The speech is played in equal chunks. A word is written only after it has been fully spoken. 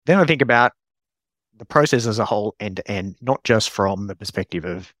Then I think about the process as a whole end to end, not just from the perspective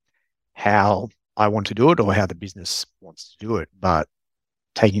of how I want to do it or how the business wants to do it, but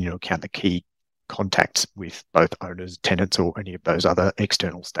taking into account the key contacts with both owners, tenants, or any of those other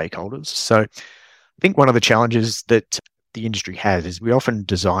external stakeholders. So I think one of the challenges that the industry has is we often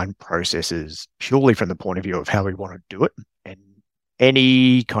design processes purely from the point of view of how we want to do it. And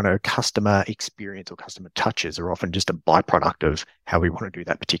any kind of customer experience or customer touches are often just a byproduct of how we want to do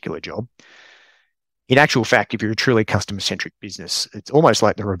that particular job. In actual fact, if you're a truly customer centric business, it's almost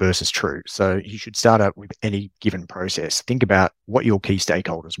like the reverse is true. So you should start out with any given process. Think about what your key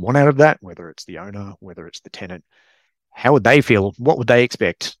stakeholders want out of that, whether it's the owner, whether it's the tenant. How would they feel? What would they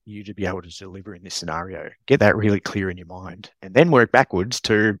expect you to be able to deliver in this scenario? Get that really clear in your mind, and then work backwards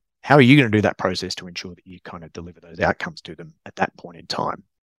to how are you going to do that process to ensure that you kind of deliver those outcomes to them at that point in time.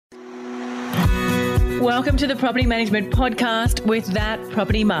 Welcome to the Property Management Podcast with That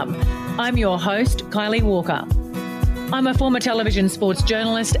Property Mum. I'm your host, Kylie Walker. I'm a former television sports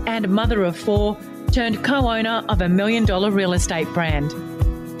journalist and mother of four, turned co-owner of $1 million real estate brand.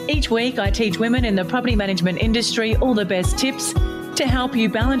 Each week, I teach women in the property management industry all the best tips to help you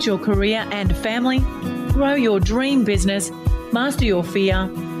balance your career and family, grow your dream business, master your fear,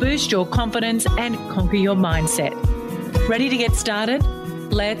 boost your confidence, and conquer your mindset. Ready to get started?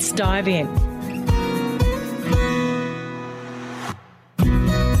 Let's dive in.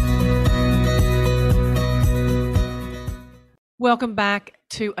 Welcome back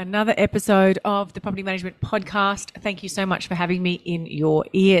to another episode of the Property Management Podcast. Thank you so much for having me in your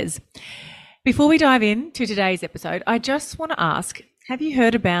ears. Before we dive into today's episode, I just want to ask, have you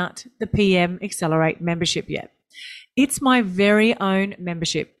heard about the PM Accelerate membership yet? It's my very own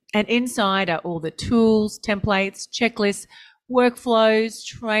membership, and inside are all the tools, templates, checklists, workflows,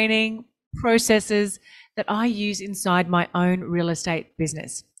 training, processes that I use inside my own real estate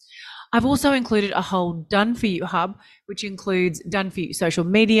business. I've also included a whole Done For You hub, which includes Done For You social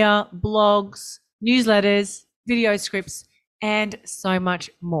media, blogs, newsletters, video scripts, and so much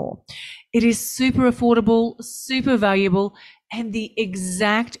more. It is super affordable, super valuable, and the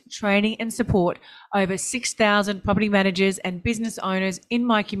exact training and support over 6,000 property managers and business owners in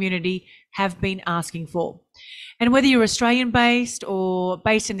my community have been asking for. And whether you're Australian-based or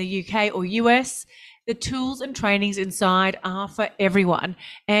based in the UK or US, the tools and trainings inside are for everyone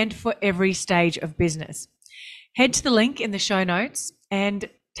and for every stage of business. Head to the link in the show notes and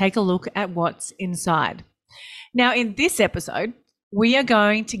take a look at what's inside. Now, in this episode, we are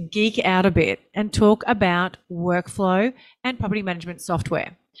going to geek out a bit and talk about workflow and property management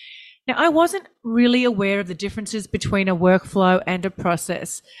software. Now, I wasn't really aware of the differences between a workflow and a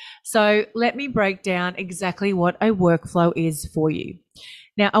process. So let me break down exactly what a workflow is for you.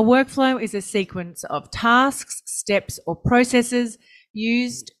 Now, a workflow is a sequence of tasks, steps, or processes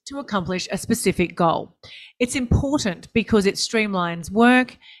used to accomplish a specific goal. It's important because it streamlines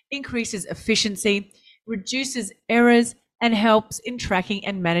work, increases efficiency, reduces errors, and helps in tracking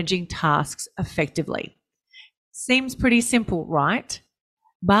and managing tasks effectively. Seems pretty simple, right?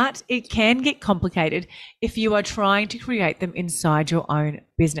 But it can get complicated if you are trying to create them inside your own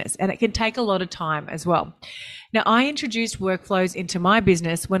business, and it can take a lot of time as well. Now, I introduced workflows into my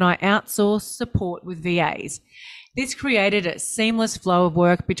business when I outsourced support with VAs. This created a seamless flow of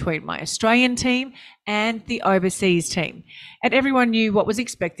work between my Australian team and the overseas team, and everyone knew what was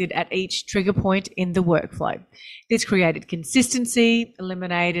expected at each trigger point in the workflow. This created consistency,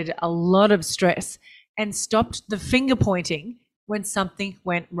 eliminated a lot of stress, and stopped the finger pointing when something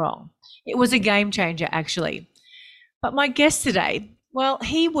went wrong. It was a game changer, actually. But my guest today, well,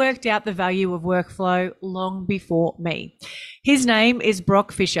 he worked out the value of workflow long before me. His name is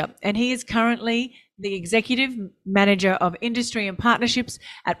Brock Fisher, and he is currently the Executive Manager of Industry and Partnerships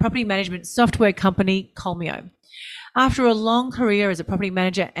at property management software company Colmeo. After a long career as a property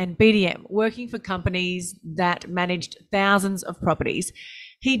manager and BDM, working for companies that managed thousands of properties,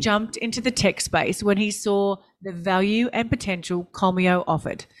 he jumped into the tech space when he saw the value and potential Colmeo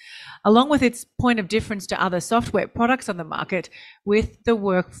offered, along with its point of difference to other software products on the market with the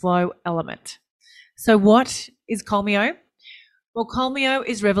workflow element. So what is Colmeo? Well, Colmeo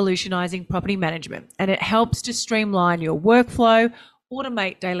is revolutionizing property management, and it helps to streamline your workflow,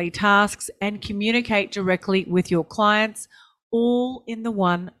 automate daily tasks, and communicate directly with your clients, all in the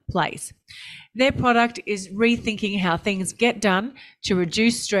one place. Their product is rethinking how things get done to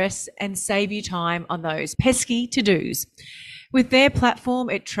reduce stress and save you time on those pesky to-dos. With their platform,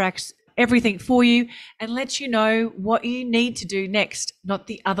 it tracks everything for you and lets you know what you need to do next, not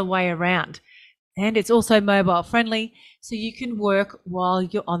the other way around. And it's also mobile friendly, so you can work while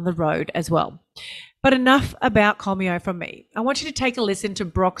you're on the road as well. But enough about Colmio from me. I want you to take a listen to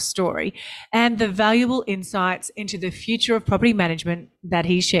Brock's story and the valuable insights into the future of property management that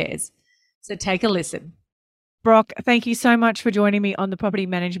he shares. So take a listen. Brock, thank you so much for joining me on the Property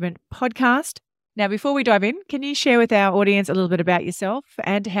Management Podcast. Now, before we dive in, can you share with our audience a little bit about yourself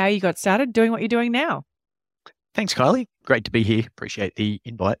and how you got started doing what you're doing now? Thanks, Kylie. Great to be here. Appreciate the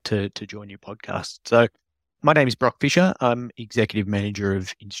invite to join your podcast. So my name is Brock Fisher. I'm Executive Manager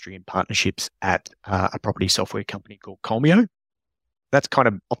of Industry and Partnerships at a property software company called Colmio. That's kind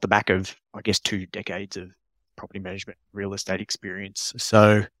of off the back of, I guess, 2 decades of property management real estate experience.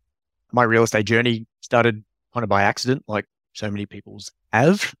 So my real estate journey started kind of by accident, like so many people's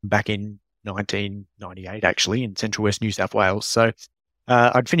have, back in 1998, actually, in Central West New South Wales. So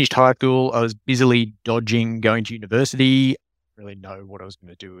I'd finished high school. I was busily dodging going to university. Really know what I was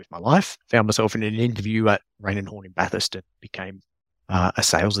going to do with my life. Found myself in an interview at Rain & Horne in Bathurst and became a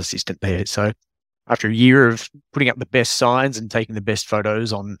sales assistant there. So after a year of putting up the best signs and taking the best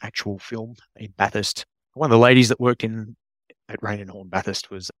photos on actual film in Bathurst, one of the ladies that worked at Rain & Horne Bathurst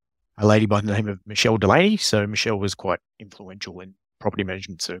was a lady by the name of Michelle Delaney. So Michelle was quite influential in property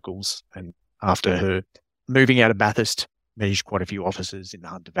management circles. And after her moving out of Bathurst, managed quite a few offices in the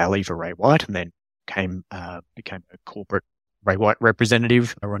Hunter Valley for Ray White, and then became a corporate Ray White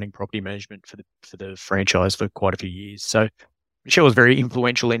representative, running property management for the franchise for quite a few years. So Michelle was very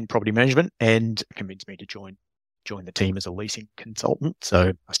influential in property management and convinced me to join the team as a leasing consultant.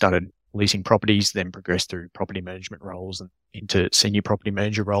 So I started leasing properties, then progressed through property management roles and into senior property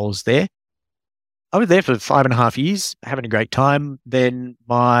manager roles there. I was there for 5.5 years, having a great time. Then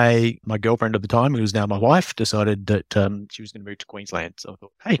my girlfriend at the time, who was now my wife, decided that she was going to move to Queensland. So I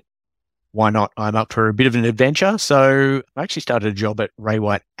thought, hey, why not? I'm up for a bit of an adventure. So I actually started a job at Ray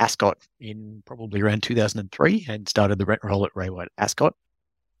White Ascot in probably around 2003 and started the rent roll at Ray White Ascot,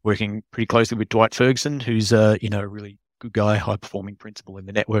 working pretty closely with Dwight Ferguson, who's a really good guy, high-performing principal in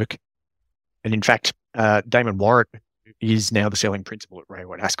the network. And in fact, Damon Warwick is now the selling principal at Ray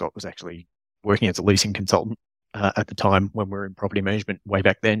White Ascot, was actually working as a leasing consultant at the time when we were in property management way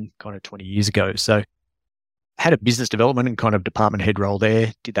back then, kind of 20 years ago. So had a business development and kind of department head role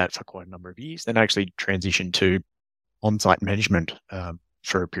there, did that for quite a number of years, then actually transitioned to on-site management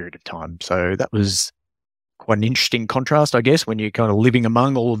for a period of time. So that was quite an interesting contrast, I guess, when you're kind of living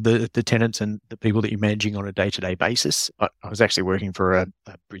among all of the tenants and the people that you're managing on a day-to-day basis. But I was actually working for a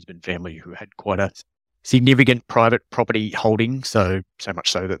Brisbane family who had quite a significant private property holding, so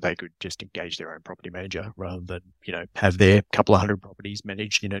much so that they could just engage their own property manager rather than, have their couple of hundred properties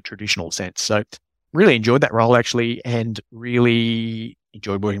managed in a traditional sense. So really enjoyed that role, actually, and really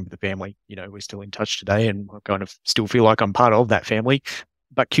enjoyed working with the family. We're still in touch today and I kind of still feel like I'm part of that family.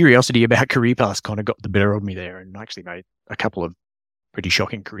 But curiosity about career paths kind of got the better of me there, and I actually made a couple of pretty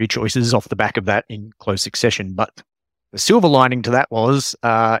shocking career choices off the back of that in close succession. But the silver lining to that was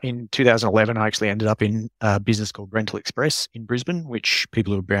in 2011, I actually ended up in a business called Rental Express in Brisbane, which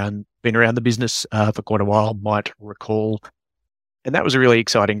people who have been around the business for quite a while might recall. And that was a really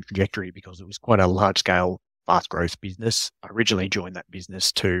exciting trajectory because it was quite a large-scale, fast-growth business. I originally joined that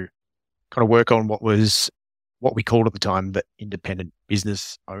business to kind of work on what we called at the time the independent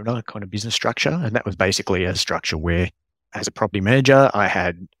business owner kind of business structure. And that was basically a structure where, as a property manager, I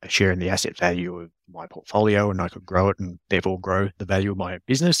had a share in the asset value of my portfolio and I could grow it and therefore grow the value of my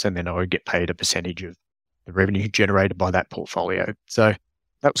business. And then I would get paid a percentage of the revenue generated by that portfolio. So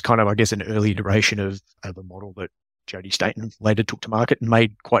that was kind of, I guess, an early iteration of a model that Jody Staten later took to market and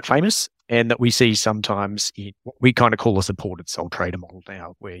made quite famous, and that we see sometimes in what we kind of call a supported sole trader model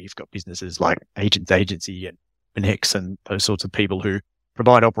now, where you've got businesses like Agents Agency and Benex and those sorts of people who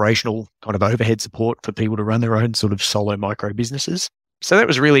provide operational kind of overhead support for people to run their own sort of solo micro businesses. So that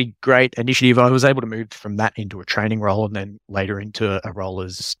was a really great initiative. I was able to move from that into a training role and then later into a role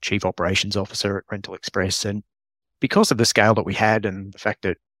as Chief Operations Officer at Rental Express. And because of the scale that we had and the fact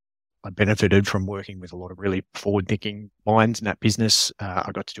that I benefited from working with a lot of really forward-thinking minds in that business,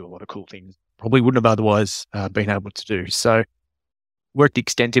 I got to do a lot of cool things probably wouldn't have otherwise been able to do. So worked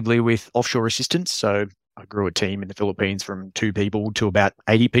extensively with offshore assistants. So I grew a team in the Philippines from 2 people to about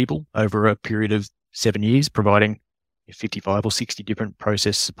 80 people over a period of 7 years, providing 55 or 60 different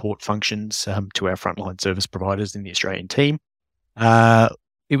process support functions to our frontline service providers in the Australian team.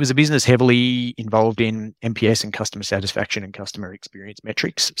 It was a business heavily involved in NPS and customer satisfaction and customer experience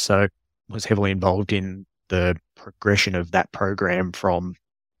metrics. So I was heavily involved in the progression of that program from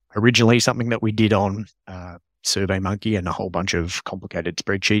originally something that we did on SurveyMonkey and a whole bunch of complicated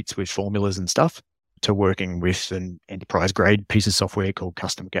spreadsheets with formulas and stuff, to working with an enterprise grade piece of software called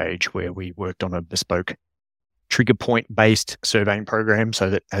Custom Gauge, where we worked on a bespoke trigger point based surveying program so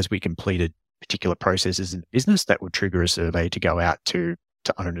that as we completed particular processes in the business that would trigger a survey to go out to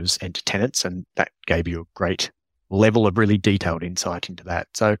owners and to tenants. And that gave you a great level of really detailed insight into that.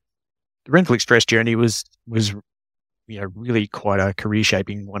 So the Rental Express journey was really quite a career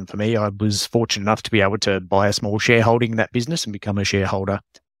shaping one for me. I was fortunate enough to be able to buy a small shareholding in that business and become a shareholder.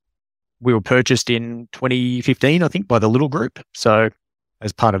 We were purchased in 2015, I think, by the Little Group. So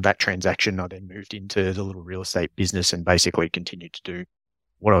as part of that transaction, I then moved into the Little real estate business and basically continued to do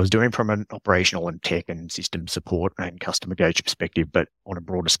what I was doing from an operational and tech and system support and customer engagement perspective, but on a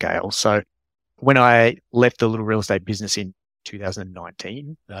broader scale. So when I left the Little real estate business in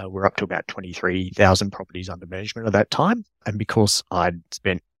 2019, we're up to about 23,000 properties under management at that time. And because I'd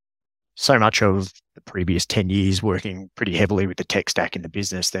spent so much of the previous 10 years working pretty heavily with the tech stack in the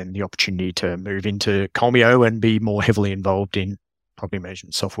business, then the opportunity to move into Colmio and be more heavily involved in property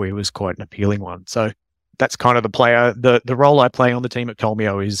management software was quite an appealing one. So that's kind of the role I play on the team at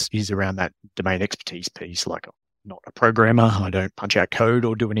Colmio is around that domain expertise piece. Like, I'm not a programmer, I don't punch out code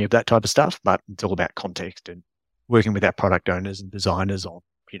or do any of that type of stuff, but it's all about context and working with our product owners and designers on,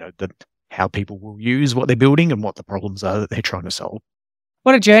 how people will use what they're building and what the problems are that they're trying to solve.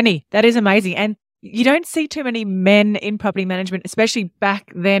 What a journey. That is amazing. And you don't see too many men in property management, especially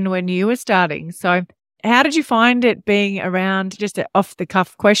back then when you were starting. So how did you find it being around, just an off the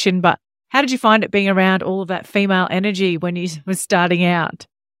cuff question, but how did you find it being around all of that female energy when you were starting out?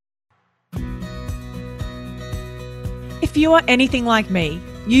 If you are anything like me,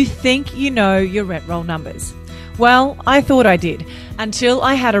 you think you know your rent roll numbers. Well, I thought I did until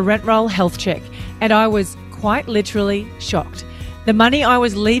I had a rent roll health check, and I was quite literally shocked. The money I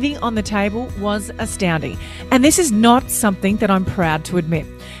was leaving on the table was astounding, and this is not something that I'm proud to admit.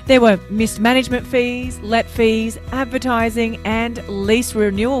 There were missed management fees, let fees, advertising, and lease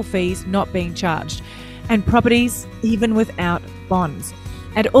renewal fees not being charged, and properties even without bonds.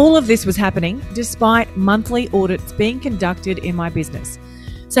 And all of this was happening despite monthly audits being conducted in my business.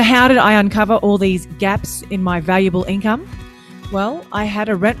 So how did I uncover all these gaps in my valuable income? Well, I had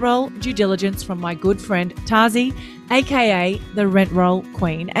a rent roll due diligence from my good friend Tazi, aka the Rent Roll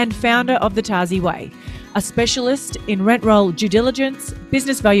Queen and founder of the Tazi Way, a specialist in rent roll due diligence,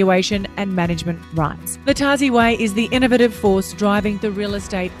 business valuation and management rights. The Tazi Way is the innovative force driving the real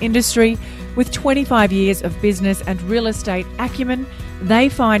estate industry. With 25 years of business and real estate acumen, they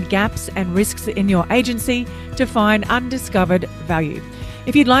find gaps and risks in your agency to find undiscovered value.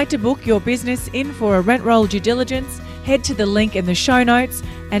 If you'd like to book your business in for a rent roll due diligence, head to the link in the show notes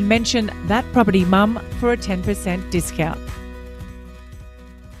and mention That Property Mum for a 10% discount.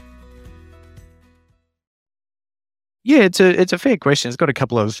 Yeah, it's a fair question. It's got a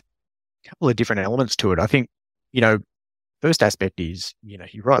couple of different elements to it. I think, first aspect is, you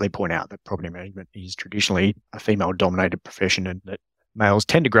rightly point out that property management is traditionally a female-dominated profession, and that males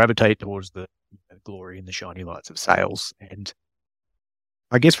tend to gravitate towards the glory and the shiny lights of sales. And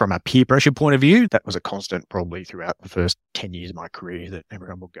I guess from a peer pressure point of view, that was a constant probably throughout the first 10 years of my career, that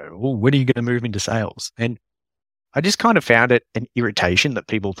everyone would go, "Oh, when are you going to move into sales?" And I just kind of found it an irritation that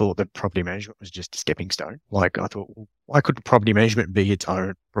people thought that property management was just a stepping stone. Like, I thought, well, why couldn't property management be its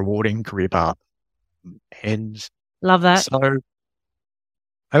own rewarding career path? And love that. So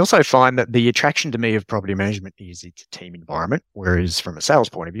I also find that the attraction to me of property management is its team environment, whereas from a sales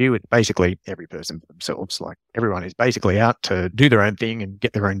point of view, it's basically every person for themselves. Like, everyone is basically out to do their own thing and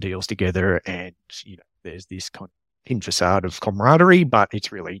get their own deals together. And, there's this kind of thin facade of camaraderie, but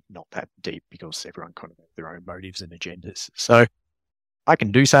it's really not that deep because everyone kind of has their own motives and agendas. So I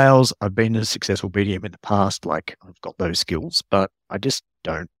can do sales. I've been a successful BDM in the past. Like, I've got those skills, but I just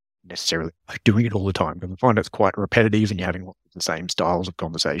don't necessarily like doing it all the time, because I find it's quite repetitive and you're having lots of the same styles of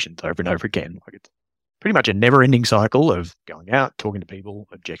conversations over and over again. Like, it's pretty much a never-ending cycle of going out, talking to people,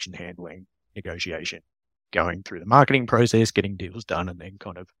 objection handling, negotiation, going through the marketing process, getting deals done, and then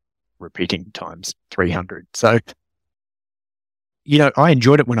kind of repeating times 300. So, I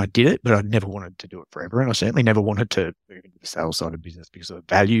enjoyed it when I did it, but I never wanted to do it forever. And I certainly never wanted to move into the sales side of business because I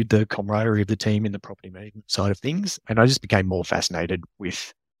valued the camaraderie of the team in the property management side of things. And I just became more fascinated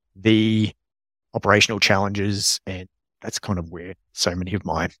with the operational challenges, and that's kind of where so many of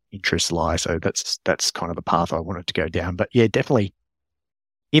my interests lie. So that's kind of the path I wanted to go down. But yeah, definitely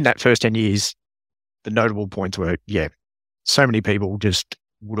in that first 10 years, the notable points were, so many people just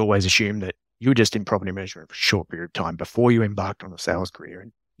would always assume that you were just in property management for a short period of time before you embarked on a sales career.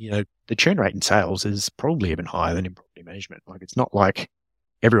 And, the churn rate in sales is probably even higher than in property management. Like, it's not like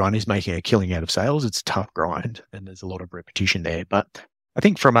everyone is making a killing out of sales. It's a tough grind and there's a lot of repetition there. But I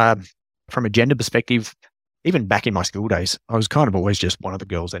think from a gender perspective, even back in my school days, I was kind of always just one of the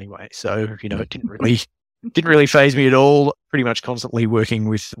girls anyway. So, it didn't really Didn't really phase me at all. Pretty much constantly working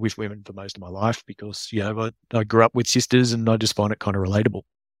with women for most of my life because, I grew up with sisters and I just find it kind of relatable.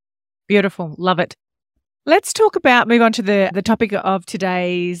 Beautiful. Love it. Let's move on to the topic of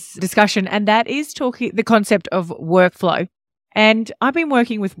today's discussion, and that is the concept of workflow. And I've been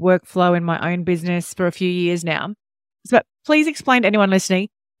working with workflow in my own business for a few years now. So please explain to anyone listening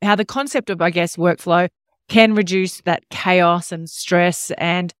how the concept of, workflow can reduce that chaos and stress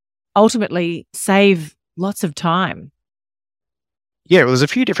and ultimately save lots of time. Yeah, well, there's a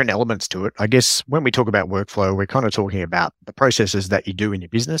few different elements to it. I guess when we talk about workflow, we're kind of talking about the processes that you do in your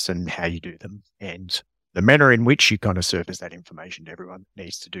business and how you do them and the manner in which you kind of surface that information to everyone that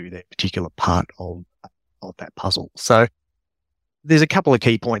needs to do their particular part of that puzzle. So there's a couple of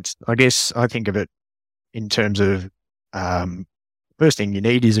key points. I guess I think of it in terms of first thing you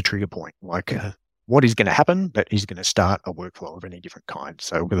need is a trigger point, like what is going to happen that is going to start a workflow of any different kind.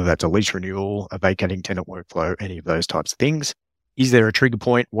 So whether that's a lease renewal, a vacating tenant workflow, any of those types of things. Is there a trigger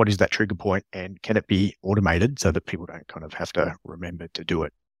point? What is that trigger point? And can it be automated so that people don't kind of have to remember to do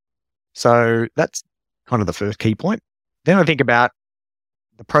it? So that's kind of the first key point. Then I think about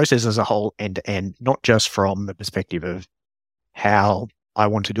the process as a whole end to end, not just from the perspective of how I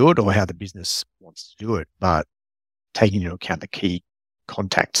want to do it or how the business wants to do it, but taking into account the key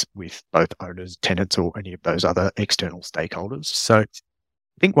contacts with both owners, tenants, or any of those other external stakeholders. So I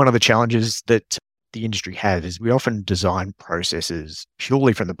think one of the challenges that the industry has is we often design processes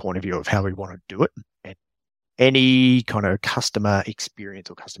purely from the point of view of how we want to do it. And any kind of customer experience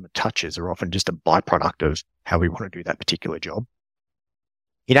or customer touches are often just a byproduct of how we want to do that particular job.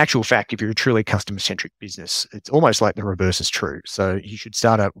 In actual fact, if you're a truly customer-centric business, it's almost like the reverse is true. So you should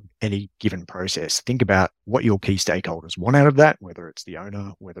start out with any given process. Think about what your key stakeholders want out of that, whether it's the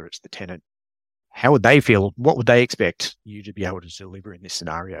owner, whether it's the tenant. How would they feel? What would they expect you to be able to deliver in this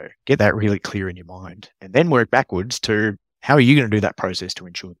scenario? Get that really clear in your mind and then work backwards to how are you going to do that process to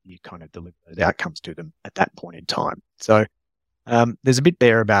ensure that you kind of deliver those outcomes to them at that point in time. So there's a bit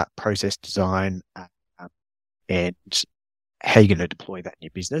there about process design and how you're going to deploy that in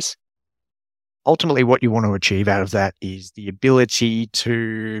your business. Ultimately, what you want to achieve out of that is the ability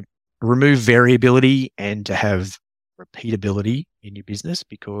to remove variability and to have repeatability in your business,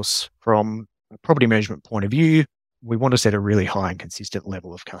 because from a property management point of view, we want to set a really high and consistent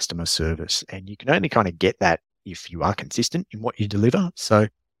level of customer service. And you can only kind of get that if you are consistent in what you deliver. So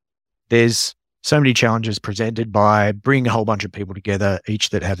there's so many challenges presented by bringing a whole bunch of people together,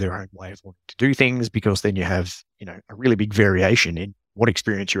 each that have their own way of wanting to do things, because then you have, a really big variation in what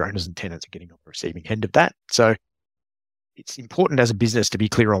experience your owners and tenants are getting on the receiving end of that. So it's important as a business to be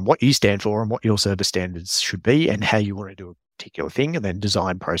clear on what you stand for and what your service standards should be and how you want to do a particular thing, and then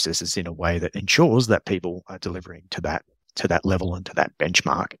design processes in a way that ensures that people are delivering to that level and to that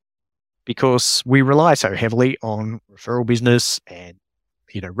benchmark. Because we rely so heavily on referral business and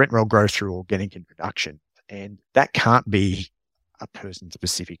rent roll growth through organic introduction, and that can't be a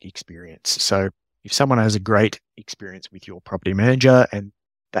person-specific experience. So if someone has a great experience with your property manager and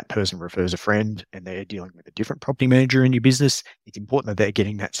that person refers a friend and they're dealing with a different property manager in your business, it's important that they're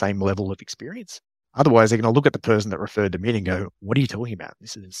getting that same level of experience. Otherwise, they're going to look at the person that referred them in and go, what are you talking about?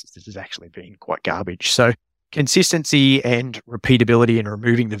 This is actually being quite garbage. So consistency and repeatability and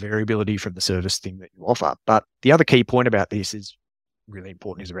removing the variability from the service thing that you offer. But the other key point about this is really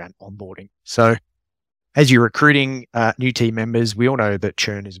important is around onboarding. So as you're recruiting new team members, we all know that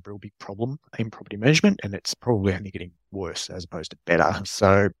churn is a real big problem in property management, and it's probably only getting worse as opposed to better.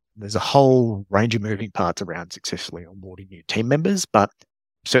 So there's a whole range of moving parts around successfully onboarding new team members, but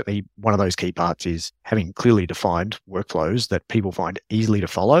certainly one of those key parts is having clearly defined workflows that people find easily to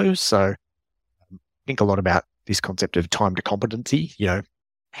follow. So think a lot about this concept of time to competency.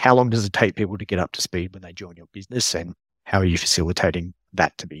 How long does it take people to get up to speed when they join your business, and how are you facilitating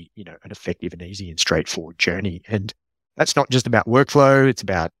that to be, an effective and easy and straightforward journey? And that's not just about workflow. It's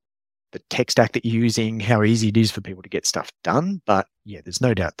about the tech stack that you're using, how easy it is for people to get stuff done. But yeah, there's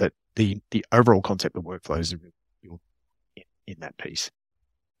no doubt that the overall concept of workflows is really in that piece.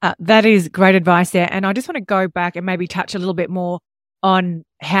 That is great advice there. And I just want to go back and maybe touch a little bit more on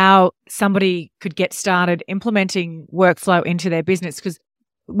how somebody could get started implementing workflow into their business. Because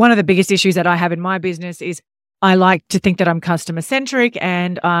one of the biggest issues that I have in my business is I like to think that I'm customer centric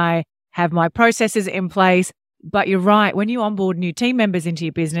and I have my processes in place. But you're right, when you onboard new team members into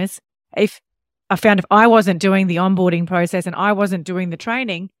your business, if I wasn't doing the onboarding process and I wasn't doing the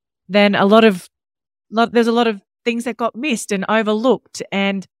training, then there's a lot of things that got missed and overlooked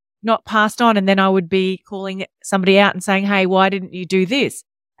and not passed on. And then I would be calling somebody out and saying, hey, why didn't you do this?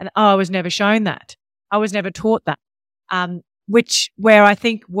 And I was never shown that. I was never taught that. Where I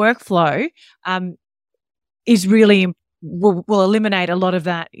think workflow is really will eliminate a lot of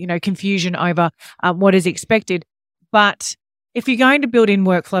that, confusion over what is expected. But if you're going to build in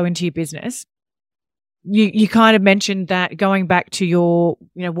workflow into your business, you kind of mentioned that going back to your,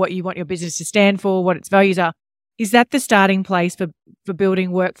 what you want your business to stand for, what its values are. Is that the starting place for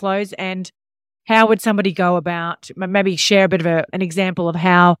building workflows? And how would somebody go about, maybe share a bit of an example of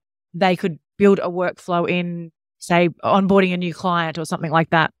how they could build a workflow in, say, onboarding a new client or something like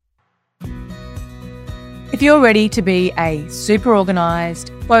that? If you're ready to be a super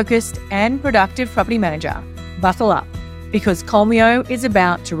organised, focused and productive property manager, buckle up, because Colmeo is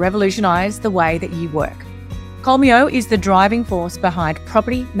about to revolutionise the way that you work. Colmeo is the driving force behind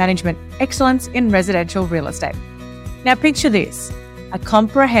property management excellence in residential real estate. Now picture this, a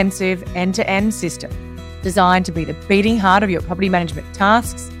comprehensive end-to-end system designed to be the beating heart of your property management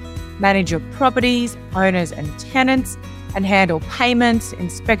tasks, manage your properties, owners and tenants, and handle payments,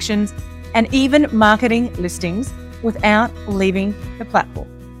 inspections, and even marketing listings without leaving the platform.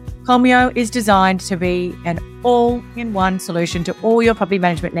 Colmeo is designed to be an all-in-one solution to all your property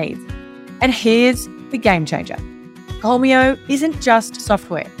management needs. And here's the game changer. Colmeo isn't just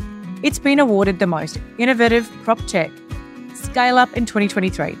software. It's been awarded the most innovative PropTech Scale Up in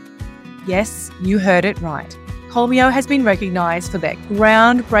 2023. Yes, you heard it right. Colmeo has been recognised for their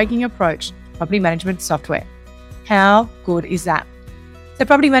groundbreaking approach to property management software. How good is that? So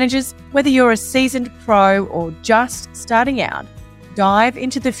property managers, whether you're a seasoned pro or just starting out, dive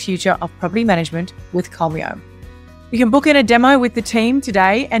into the future of property management with Colmeo. You can book in a demo with the team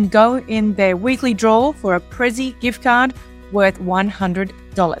today and go in their weekly draw for a Prezi gift card worth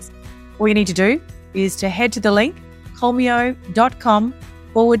 $100. All you need to do is to head to the link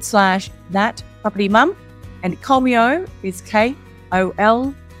colmeo.com/thatpropertymum, and Colmeo is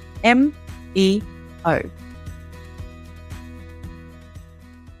KOLMEO.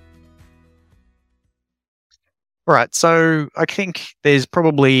 All right. So I think there's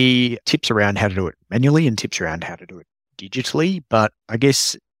probably tips around how to do it manually and tips around how to do it digitally, but I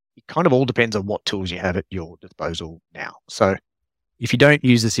guess it kind of all depends on what tools you have at your disposal now. So if you don't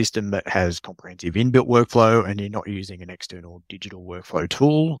use a system that has comprehensive inbuilt workflow and you're not using an external digital workflow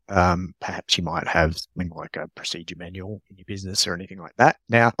tool, perhaps you might have something like a procedure manual in your business or anything like that.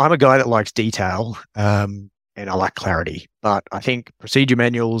 Now, I'm a guy that likes detail and I like clarity, but I think procedure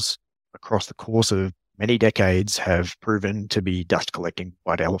manuals across the course of many decades have proven to be dust collecting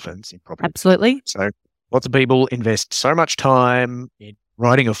white elephants in property. Absolutely. So lots of people invest so much time in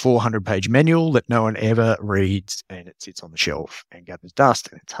writing a 400-page manual that no one ever reads, and it sits on the shelf and gathers dust,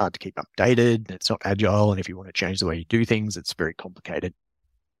 and it's hard to keep updated, and it's not agile, and if you want to change the way you do things, it's very complicated.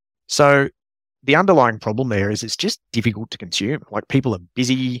 So the underlying problem there is it's just difficult to consume. Like, people are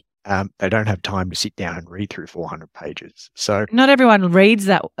busy. They don't have time to sit down and read through 400 pages. So not everyone learns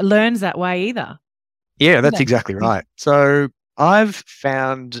that way either. Yeah, that's exactly right. So I've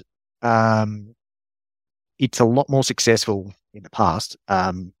found it's a lot more successful in the past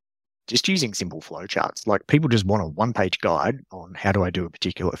just using simple flowcharts. Like, people just want a one-page guide on how do I do a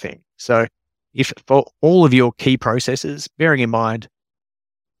particular thing. So if for all of your key processes, bearing in mind,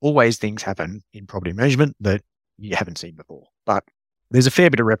 always things happen in property management that you haven't seen before, but there's a fair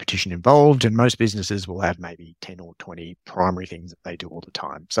bit of repetition involved, and most businesses will have maybe 10 or 20 primary things that they do all the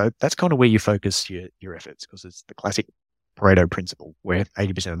time. So that's kind of where you focus your efforts, because it's the classic Pareto principle where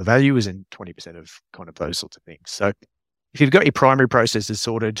 80% of the value is in 20% of kind of those sorts of things. So if you've got your primary processes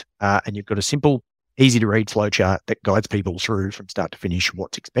sorted and you've got a simple, easy to read flowchart that guides people through from start to finish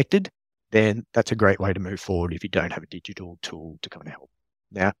what's expected, then that's a great way to move forward if you don't have a digital tool to kind of help.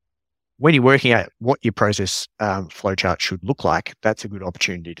 Now, when you're working out what your process flowchart should look like, that's a good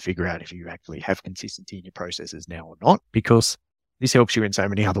opportunity to figure out if you actually have consistency in your processes now or not, because this helps you in so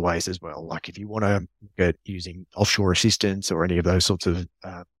many other ways as well. Like, if you want to look at using offshore assistance or any of those sorts of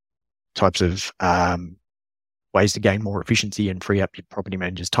types of ways to gain more efficiency and free up your property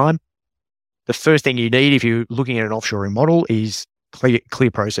manager's time, the first thing you need if you're looking at an offshoring model is clear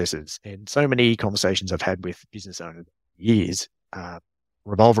processes. And so many conversations I've had with business owners for years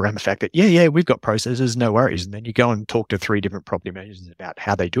revolve around the fact that, yeah, we've got processes, no worries. And then you go and talk to 3 different property managers about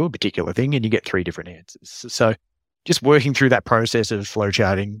how they do a particular thing, and you get 3 different answers. So just working through that process of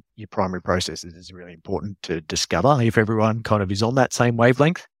flowcharting your primary processes is really important to discover if everyone kind of is on that same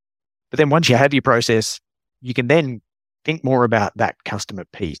wavelength. But then once you have your process, you can then think more about that customer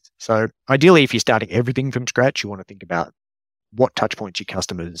piece. So ideally, if you're starting everything from scratch, you want to think about what touch points your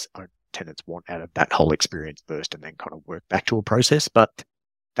customers or tenants want out of that whole experience first, and then kind of work back to a process. But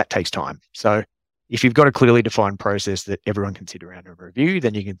that takes time. So if you've got a clearly defined process that everyone can sit around and review,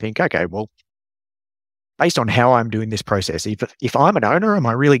 then you can think, okay, well, based on how I'm doing this process, if I'm an owner, am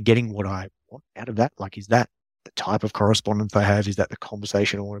I really getting what I want out of that? Like, is that the type of correspondence I have? Is that the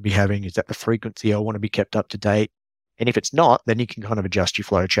conversation I want to be having? Is that the frequency I want to be kept up to date? And if it's not, then you can kind of adjust your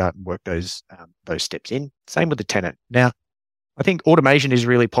flow chart and work those steps in. Same with the tenant. Now, I think automation is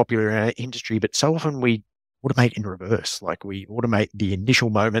really popular in our industry, but so often we automate in reverse. Like, we automate the initial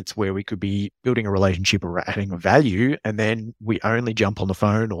moments where we could be building a relationship or adding a value, and then we only jump on the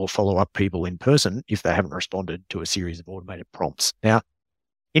phone or follow up people in person if they haven't responded to a series of automated prompts. Now,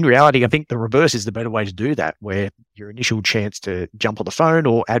 in reality, I think the reverse is the better way to do that, where your initial chance to jump on the phone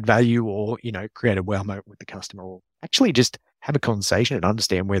or add value or, create a wow moment with the customer, or actually just have a conversation and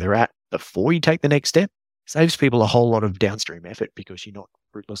understand where they're at before you take the next step, saves people a whole lot of downstream effort, because you're not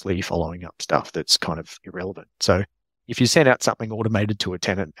fruitlessly following up stuff that's kind of irrelevant. So if you send out something automated to a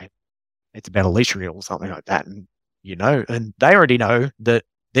tenant and it's about a lease renewal or something like that, and and they already know that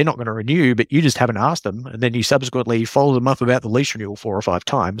they're not going to renew, but you just haven't asked them, and then you subsequently follow them up about the lease renewal 4 or 5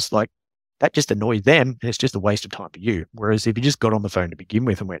 times, like, that just annoys them, and it's just a waste of time for you. Whereas if you just got on the phone to begin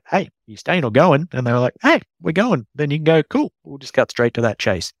with and went, "Hey, you staying or going?" And they were like, "Hey, we're going," then you can go, "Cool, we'll just cut straight to that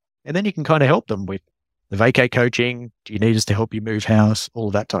chase." And then you can kind of help them with the vacate coaching. Do you need us to help you move house? All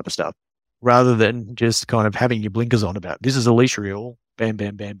of that type of stuff, rather than just kind of having your blinkers on about, this is a lease renewal, bam,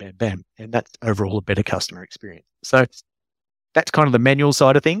 bam, bam, bam, bam. And that's overall a better customer experience. So that's kind of the manual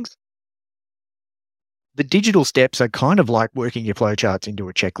side of things. The digital steps are kind of like working your flowcharts into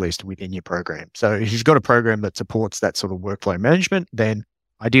a checklist within your program. So if you've got a program that supports that sort of workflow management, then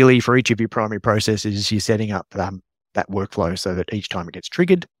ideally for each of your primary processes, you're setting up that workflow so that each time it gets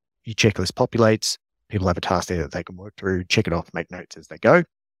triggered, your checklist populates, people have a task there that they can work through, check it off, make notes as they go.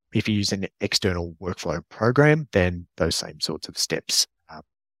 If you use an external workflow program, then those same sorts of steps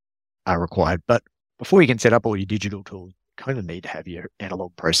are required. But before you can set up all your digital tools, kind of need to have your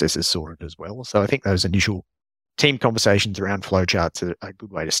analog processes sorted as well. So I think those initial team conversations around flowcharts are a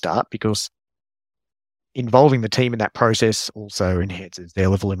good way to start, because involving the team in that process also enhances their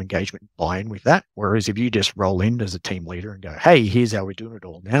level of engagement and buy-in with that. Whereas if you just roll in as a team leader and go, "Hey, here's how we're doing it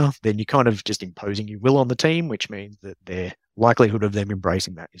all now," then you're kind of just imposing your will on the team, which means that their likelihood of them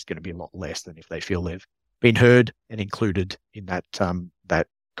embracing that is going to be a lot less than if they feel they've been heard and included in that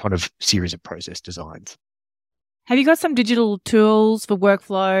kind of series of process designs. Have you got some digital tools for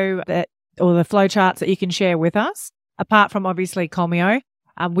workflow or the flowcharts that you can share with us, apart from obviously Colmeo,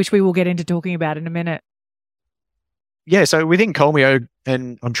 which we will get into talking about in a minute? Yeah, so within Colmeo,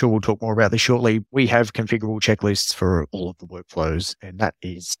 and I'm sure we'll talk more about this shortly, we have configurable checklists for all of the workflows, and that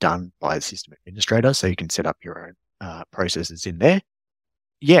is done by the system administrator, so you can set up your own processes in there.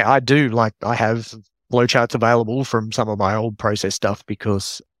 Yeah, I have flowcharts available from some of my old process stuff,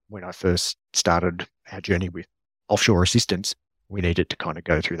 because when I first started our journey with offshore assistance, we needed to kind of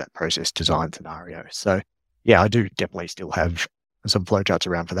go through that process design scenario. So yeah, I do definitely still have some flowcharts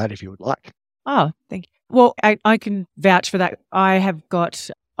around for that if you would like. Oh, thank you. Well, I can vouch for that. I have got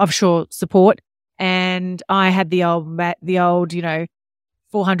offshore support, and I had the old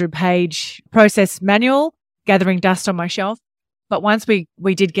 400-page process manual gathering dust on my shelf. But once we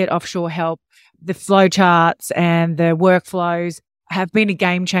did get offshore help, the flowcharts and the workflows have been a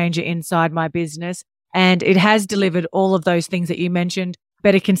game changer inside my business. And it has delivered all of those things that you mentioned: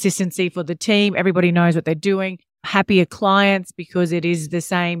 better consistency for the team. Everybody knows what they're doing. Happier clients, because it is the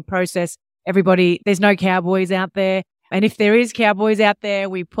same process. There's no cowboys out there. And if there is cowboys out there,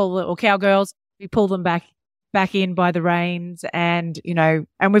 or cowgirls, we pull them back in by the reins, and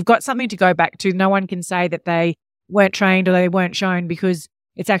we've got something to go back to. No one can say that they weren't trained or they weren't shown, because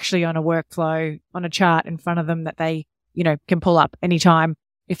it's actually on a workflow, on a chart in front of them that they, can pull up anytime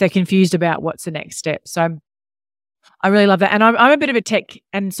if they're confused about what's the next step. So I really love that. And I'm a bit of a tech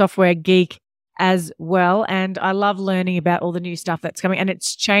and software geek as well, and I love learning about all the new stuff that's coming, and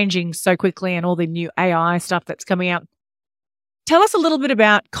it's changing so quickly, and all the new AI stuff that's coming out. Tell us a little bit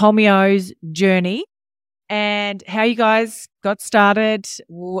about Colmeo's journey and how you guys got started,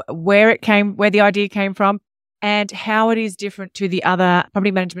 where the idea came from, and how it is different to the other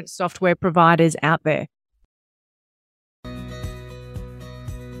property management software providers out there.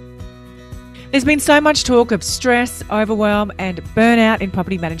 There's been so much talk of stress, overwhelm, and burnout in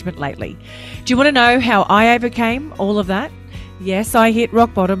property management lately. Do you want to know how I overcame all of that? Yes, I hit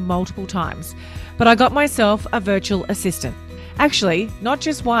rock bottom multiple times, but I got myself a virtual assistant. Actually, not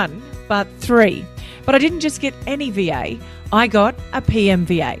just one, but 3. But I didn't just get any VA, I got a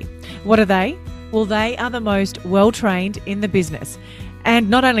PMVA. What are they? Well, they are the most well-trained in the business. And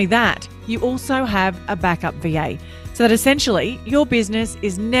not only that, you also have a backup VA, so that essentially your business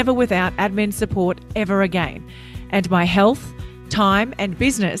is never without admin support ever again. And my health, time, and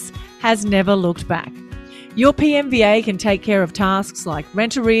business has never looked back. Your PMVA can take care of tasks like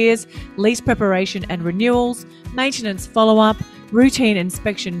rent arrears, lease preparation and renewals, maintenance follow-up, routine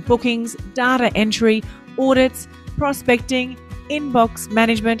inspection bookings, data entry, audits, prospecting, inbox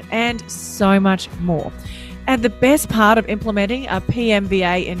management, and so much more. And the best part of implementing a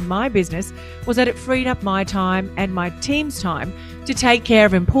PMVA in my business was that it freed up my time and my team's time to take care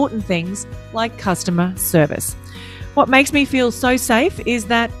of important things like customer service. What makes me feel so safe is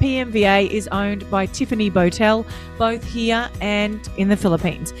that PMVA is owned by Tiffany Botel, both here and in the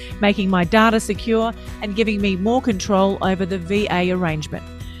Philippines, making my data secure and giving me more control over the VA arrangement.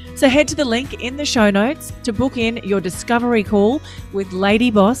 So head to the link in the show notes to book in your discovery call with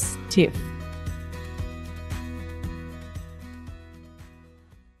Lady Boss Tiff.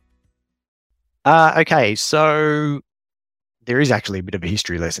 Okay, so there is actually a bit of a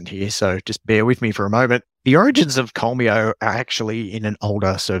history lesson here, so just bear with me for a moment. The origins of Colmeo are actually in an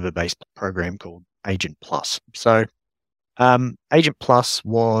older server-based program called Agent Plus. So Agent Plus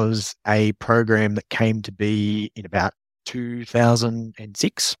was a program that came to be in about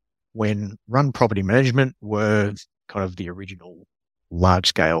 2006 when Run Property Management were kind of the original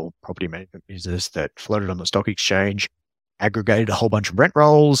large-scale property management business that floated on the stock exchange, aggregated a whole bunch of rent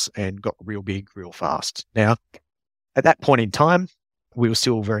rolls, and got real big real fast. Now, at that point in time, we were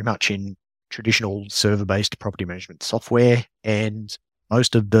still very much in traditional server-based property management software, and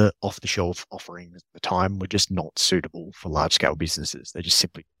most of the off-the-shelf offerings at the time were just not suitable for large-scale businesses. They just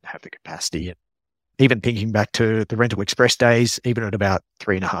simply didn't have the capacity. And even thinking back to the Rental Express days, even at about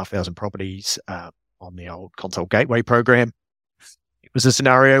 3,500 properties on the old Console Gateway program, it was a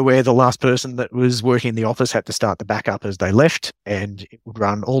scenario where the last person that was working in the office had to start the backup as they left, and it would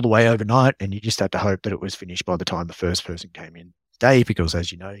run all the way overnight, and you just had to hope that it was finished by the time the first person came in today, because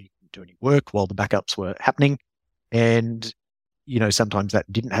as you know, you couldn't do any work while the backups were happening. And, you know, sometimes that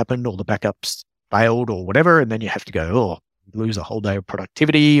didn't happen, or the backups failed or whatever, and then you have to go, oh, we lose a whole day of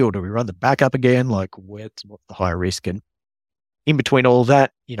productivity, or do we run the backup again? Like, what's the higher risk? And in between all of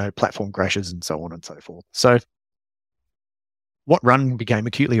that, you know, platform crashes and so on and so forth. So what Run became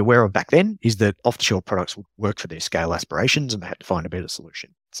acutely aware of back then is that off-the-shelf products would work for their scale aspirations, and they had to find a better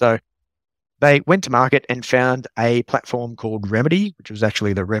solution. So they went to market and found a platform called Remedy, which was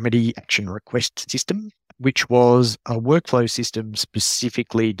actually the Remedy Action Request System, which was a workflow system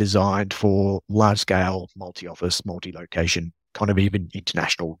specifically designed for large-scale, multi-office, multi-location, kind of even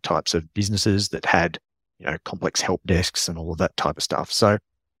international types of businesses that had, you know, complex help desks and all of that type of stuff. So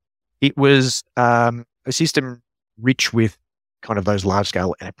it was a system rich with kind of those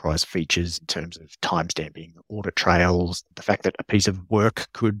large-scale enterprise features in terms of timestamping, audit trails, the fact that a piece of work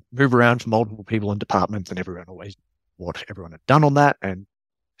could move around for multiple people and departments, and everyone always knew what everyone had done on that. And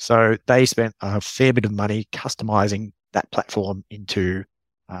so they spent a fair bit of money customizing that platform into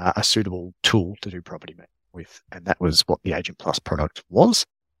a suitable tool to do property management with, and that was what the Agent Plus product was.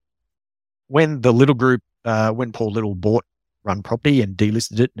 When the Little Group, when Paul Little bought Run Property and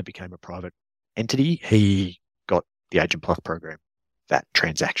delisted it and it became a private entity, he got the Agent Plus program, that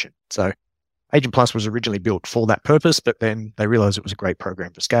transaction. So Agent Plus was originally built for that purpose, but then they realized it was a great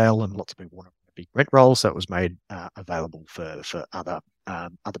program for scale and lots of people wanted a big rent roll. So it was made available for other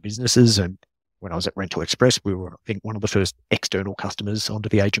businesses. And when I was at Rental Express, we were, I think, one of the first external customers onto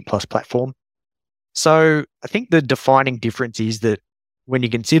the Agent Plus platform. So I think the defining difference is that when you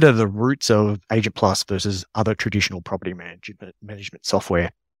consider the roots of Agent Plus versus other traditional property management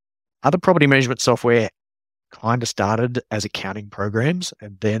software, other property management software kind of started as accounting programs,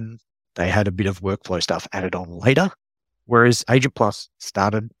 and then they had a bit of workflow stuff added on later, whereas Agent Plus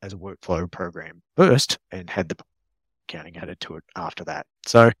started as a workflow program first and had the accounting added to it after that.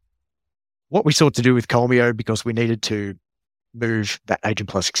 So what we sought to do with Colmeo, because we needed to move that Agent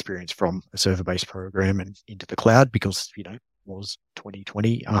Plus experience from a server-based program and into the cloud, because, you know, it was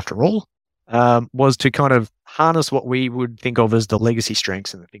 2020 after all, was to kind of harness what we would think of as the legacy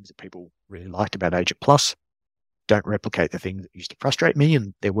strengths and the things that people really liked about Agent Plus. Don't replicate the things that used to frustrate me,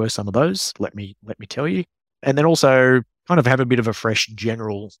 and there were some of those, let me tell you. And then also kind of have a bit of a fresh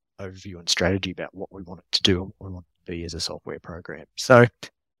general overview and strategy about what we wanted to do, what we want to be as a software program. So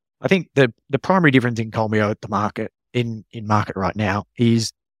I think the primary difference in Colmeo at the market, in market right now,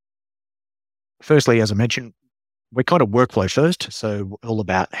 is firstly, as I mentioned, we're kind of workflow first, so all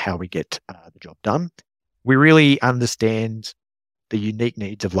about how we get the job done. We really understand the unique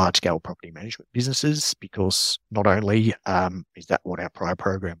needs of large-scale property management businesses, because not only is that what our prior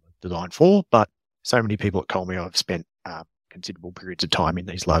program was designed for, but so many people at Colmeo have spent considerable periods of time in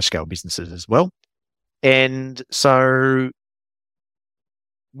these large-scale businesses as well. And so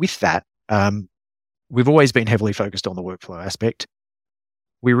with that, we've always been heavily focused on the workflow aspect.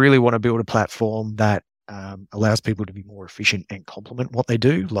 We really want to build a platform that allows people to be more efficient and complement what they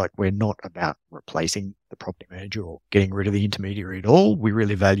do. Like, we're not about replacing the property manager or getting rid of the intermediary at all. We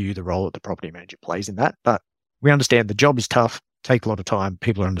really value the role that the property manager plays in that. But we understand the job is tough, take a lot of time,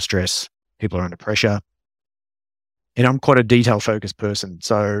 people are under stress, people are under pressure. And I'm quite a detail-focused person.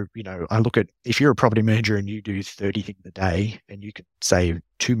 So, I look at, if you're a property manager and you do 30 things a day and you can save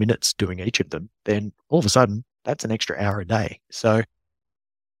 2 minutes doing each of them, then all of a sudden, that's an extra hour a day. So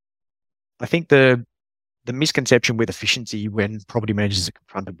I think the misconception with efficiency when property managers are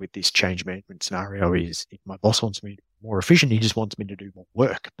confronted with this change management scenario is, if my boss wants me to be more efficient, he just wants me to do more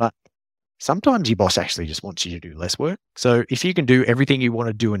work. But sometimes your boss actually just wants you to do less work. So if you can do everything you want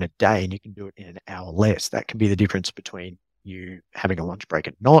to do in a day and you can do it in an hour less, that can be the difference between you having a lunch break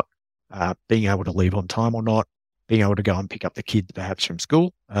and not, being able to leave on time or not, being able to go and pick up the kids perhaps from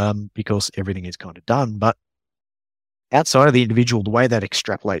school, because everything is kind of done. But outside of the individual, the way that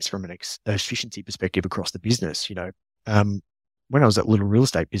extrapolates from an efficiency perspective across the business, when I was at Little Real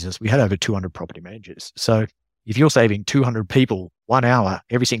Estate Business, we had over 200 property managers. So if you're saving 200 people 1 hour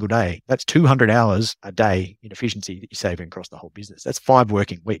every single day, that's 200 hours a day in efficiency that you're saving across the whole business. That's 5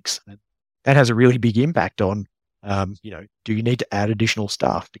 working weeks. And that has a really big impact on, do you need to add additional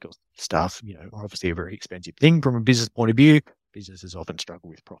staff? Because staff, are obviously a very expensive thing from a business point of view. Businesses often struggle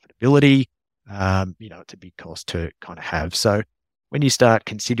with profitability. It's a big cost to kind of have. So when you start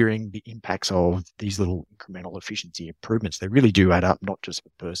considering the impacts of these little incremental efficiency improvements, they really do add up, not just for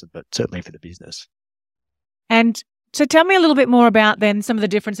the person, but certainly for the business. And so tell me a little bit more about then some of the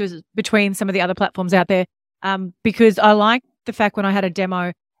differences between some of the other platforms out there, because I like the fact when I had a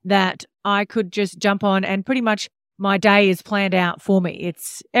demo that I could just jump on and pretty much my day is planned out for me.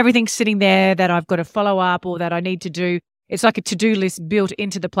 It's everything's sitting there that I've got to follow up or that I need to do. It's like a to-do list built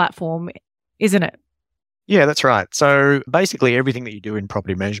into the platform, isn't it? Yeah, that's right. So basically everything that you do in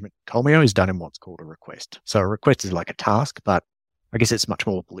property management, Colmio, is done in what's called a request. So a request is like a task, but I guess it's much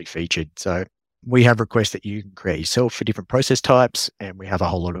more fully featured. So we have requests that you can create yourself for different process types, and we have a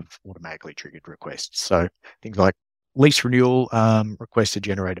whole lot of automatically triggered requests. So things like lease renewal requests are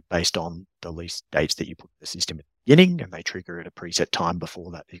generated based on the lease dates that you put in the system at the beginning, and they trigger at a preset time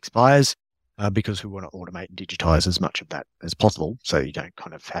before that expires, because we want to automate and digitize as much of that as possible so you don't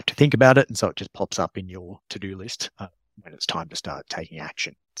kind of have to think about it. And so it just pops up in your to-do list when it's time to start taking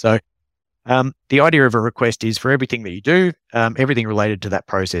action. So the idea of a request is for everything that you do, everything related to that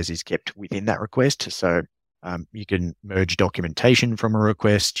process is kept within that request. So you can merge documentation from a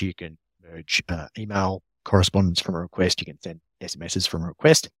request, you can merge email correspondence from a request, you can send SMSs from a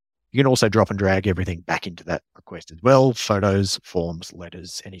request. You can also drop and drag everything back into that request as well, photos, forms,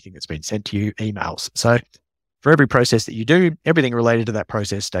 letters, anything that's been sent to you, emails. So for every process that you do, everything related to that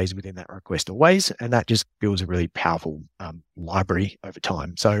process stays within that request always, and that just builds a really powerful library over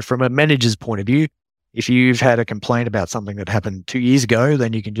time. So from a manager's point of view, if you've had a complaint about something that happened 2 years ago,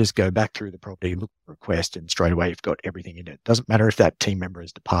 then you can just go back through the property, look at the request, and straight away you've got everything in it. Doesn't matter if that team member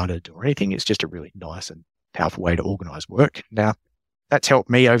has departed or anything. It's just a really nice and powerful way to organize work. Now, that's helped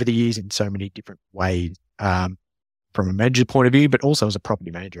me over the years in so many different ways, from a manager's point of view, but also as a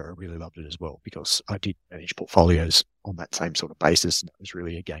property manager, I really loved it as well because I did manage portfolios on that same sort of basis. And it was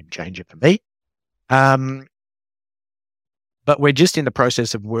really a game changer for me. But we're just in the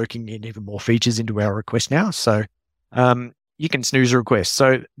process of working in even more features into our request now. So you can snooze a request.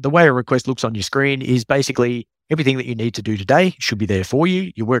 So the way a request looks on your screen is basically everything that you need to do today should be there for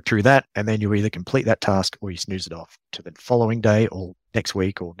you. You work through that, and then you either complete that task or you snooze it off to the following day or next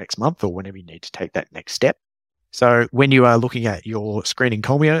week or next month or whenever you need to take that next step. So when you are looking at your screen in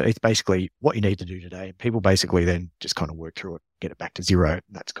Colmio, it's basically what you need to do today. And people basically then just kind of work through it, get it back to zero. And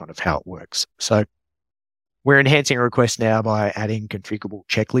that's kind of how it works. So we're enhancing a request now by adding configurable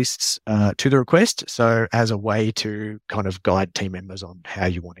checklists to the request. So as a way to kind of guide team members on how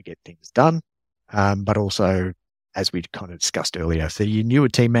you want to get things done. But also, as we kind of discussed earlier, for your newer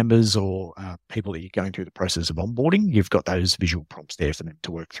team members or people that you're going through the process of onboarding, you've got those visual prompts there for them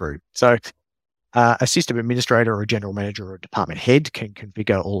to work through. So a system administrator or a general manager or a department head can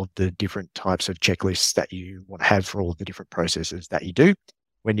configure all of the different types of checklists that you want to have for all of the different processes that you do.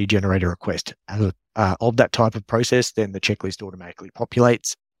 When you generate a request of that type of process, then the checklist automatically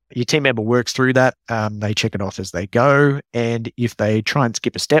populates. Your team member works through that. They check it off as they go. And if they try and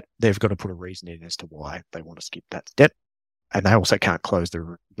skip a step, they've got to put a reason in as to why they want to skip that step. And they also can't close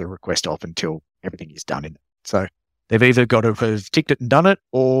the request off until everything is done in it. So they've either got to have ticked it and done it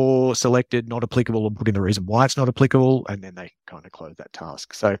or selected not applicable and put in the reason why it's not applicable. And then they kind of close that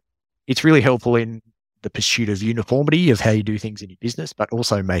task. So it's really helpful in the pursuit of uniformity of how you do things in your business, but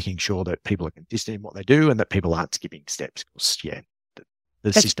also making sure that people are consistent in what they do and that people aren't skipping steps. Because,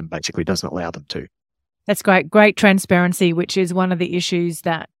 the system basically doesn't allow them to. That's great. Great transparency, which is one of the issues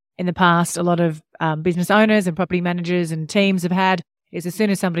that in the past a lot of business owners and property managers and teams have had, is as soon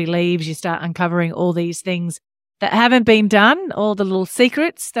as somebody leaves, you start uncovering all these things that haven't been done, all the little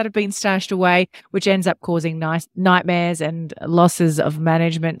secrets that have been stashed away, which ends up causing nightmares and losses of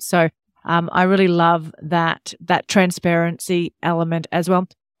management. So I really love that transparency element as well.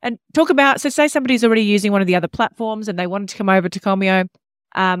 And talk about, so say somebody's already using one of the other platforms and they wanted to come over to Comio.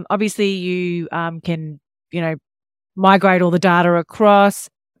 Obviously you can, migrate all the data across,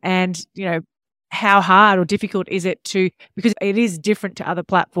 and, how hard or difficult is it to, because it is different to other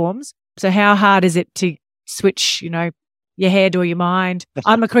platforms. So how hard is it to switch, your head or your mind?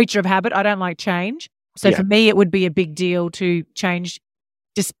 I'm a creature of habit. I don't like change. So for me, it would be a big deal to change,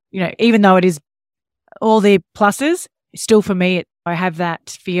 just, even though it is all the pluses, still for me, I have that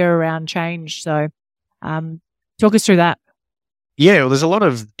fear around change. So talk us through that. Yeah, well, there's a lot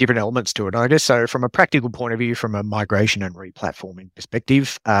of different elements to it, I guess. So from a practical point of view, from a migration and replatforming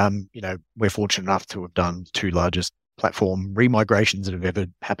perspective, we're fortunate enough to have done the 2 largest platform remigrations that have ever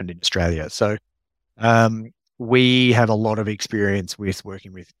happened in Australia. So we have a lot of experience with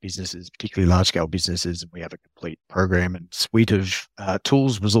working with businesses, particularly large-scale businesses, and we have a complete program and suite of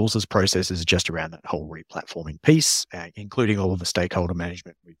tools, resources, processes just around that whole replatforming piece, including all of the stakeholder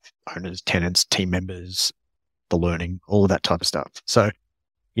management with owners, tenants, team members, the learning, all of that type of stuff. So,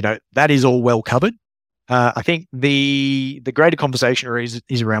 that is all well covered. I think the greater conversation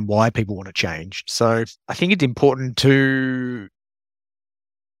is around why people want to change. So I think it's important to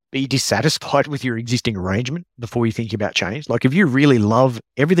be dissatisfied with your existing arrangement before you think about change. Like if you really love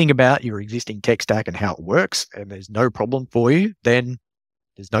everything about your existing tech stack and how it works and there's no problem for you, then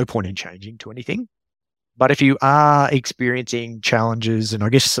there's no point in changing to anything. But if you are experiencing challenges, and I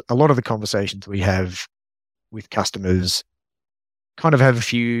guess a lot of the conversations we have with customers kind of have a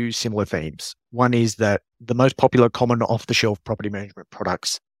few similar themes. One is that the most popular common off-the-shelf property management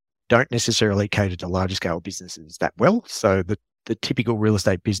products don't necessarily cater to larger scale businesses that well. So the typical real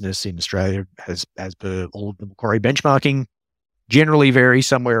estate business in Australia has, as per all of the Macquarie benchmarking, generally varies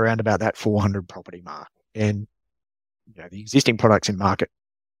somewhere around about that 400 property mark. And the existing products in market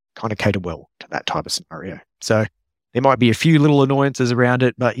kind of cater well to that type of scenario. So there might be a few little annoyances around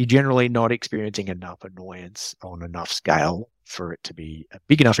it, but you're generally not experiencing enough annoyance on enough scale for it to be a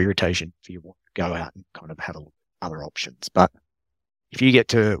big enough irritation for you to go out and kind of have a look at other options. But if you get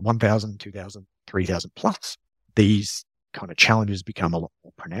to 1,000, 2,000, 3,000 plus, these kind of challenges become a lot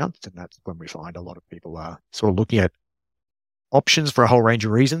more pronounced. And that's when we find a lot of people are sort of looking at options for a whole range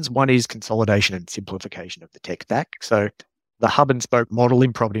of reasons. One is consolidation and simplification of the tech stack. So the hub and spoke model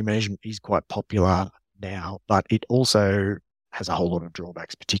in property management is quite popular now, but it also has a whole lot of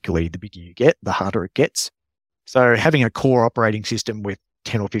drawbacks, particularly the bigger you get, the harder it gets. So having a core operating system with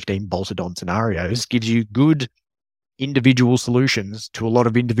 10 or 15 bolted on scenarios gives you good individual solutions to a lot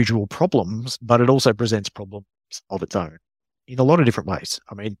of individual problems, but it also presents problems of its own in a lot of different ways.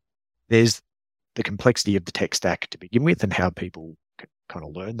 I mean, there's the complexity of the tech stack to begin with and how people can kind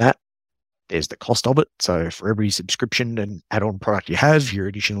of learn that. There's the cost of it. So for every subscription and add-on product you have, you're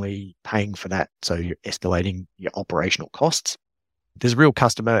additionally paying for that. So you're escalating your operational costs. There's a real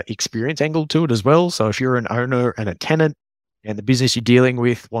customer experience angle to it as well. So if you're an owner and a tenant and the business you're dealing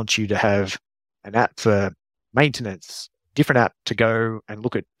with wants you to have an app for maintenance, different app to go and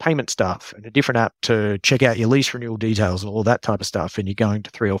look at payment stuff, and a different app to check out your lease renewal details and all that type of stuff, and you're going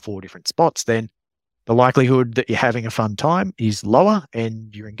to 3 or 4 different spots, then the likelihood that you're having a fun time is lower,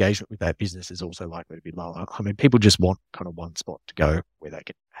 and your engagement with that business is also likely to be lower. I mean, people just want kind of one spot to go where they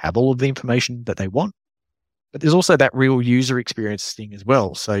can have all of the information that they want. But there's also that real user experience thing as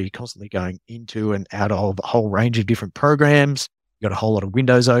well. So you're constantly going into and out of a whole range of different programs. You've got a whole lot of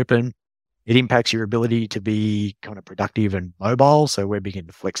windows open. It impacts your ability to be kind of productive and mobile. So we're big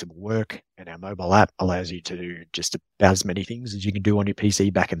into flexible work, and our mobile app allows you to do just about as many things as you can do on your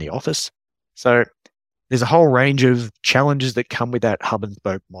PC back in the office. So there's a whole range of challenges that come with that hub and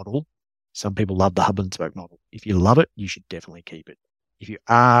spoke model. Some people love the hub and spoke model. If you love it, you should definitely keep it. If you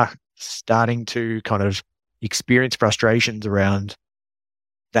are starting to kind of experience frustrations around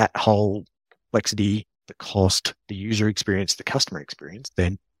that whole complexity, the cost, the user experience, the customer experience,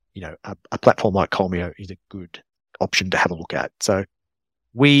 then a platform like Comio is a good option to have a look at. So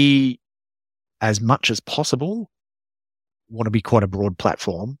we, as much as possible, want to be quite a broad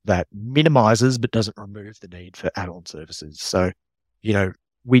platform that minimizes but doesn't remove the need for add-on services. So,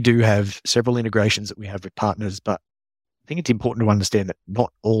 we do have several integrations that we have with partners, but I think it's important to understand that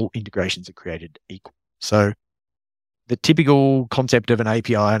not all integrations are created equal. So the typical concept of an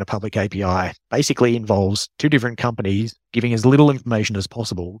API and a public API basically involves two different companies giving as little information as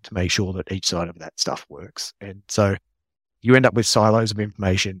possible to make sure that each side of that stuff works. And so you end up with silos of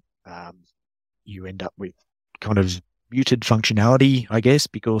information. You end up with kind of muted functionality, I guess,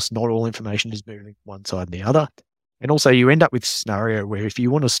 because not all information is moving one side and the other. And also you end up with a scenario where if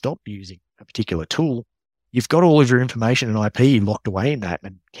you want to stop using a particular tool, you've got all of your information and IP locked away in that.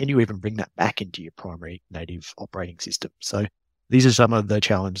 And can you even bring that back into your primary native operating system? So these are some of the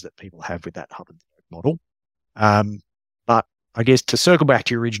challenges that people have with that hub and spoke model. But I guess to circle back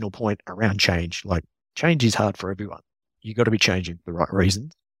to your original point around change, like change is hard for everyone. You've got to be changing for the right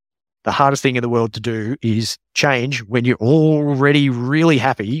reasons. The hardest thing in the world to do is change when you're already really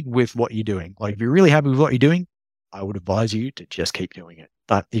happy with what you're doing. Like if you're really happy with what you're doing, I would advise you to just keep doing it.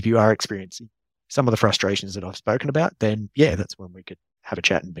 But if you are experiencing some of the frustrations that I've spoken about, then yeah, that's when we could have a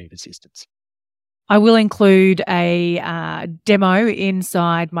chat and be of assistance. I will include a demo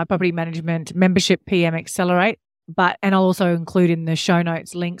inside my property management membership PM Accelerate, and I'll also include in the show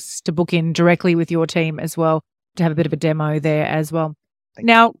notes links to book in directly with your team as well to have a bit of a demo there as well.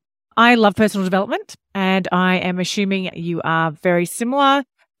 Now, I love personal development, and I am assuming you are very similar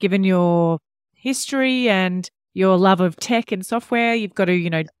given your history and your love of tech and software. You've got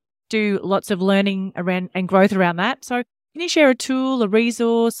to, do lots of learning around and growth around that. So can you share a tool, a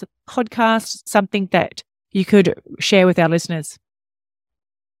resource, a podcast, something that you could share with our listeners?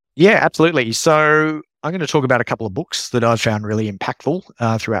 Yeah, absolutely. So I'm going to talk about a couple of books that I've found really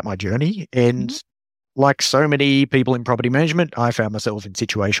impactful throughout my journey. And like so many people in property management, I found myself in a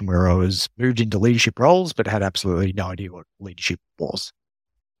situation where I was moved into leadership roles, but had absolutely no idea what leadership was.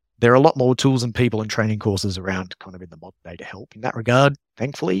 There are a lot more tools and people and training courses around kind of in the modern day to help in that regard,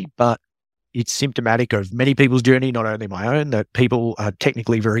 thankfully, but it's symptomatic of many people's journey, not only my own, that people are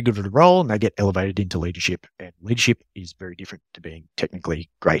technically very good at a role and they get elevated into leadership. And leadership is very different to being technically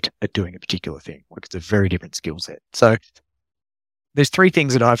great at doing a particular thing. Like it's a very different skill set. So there's three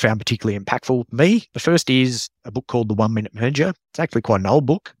things that I've found particularly impactful for me. The first is a book called The 1 Minute Manager. It's actually quite an old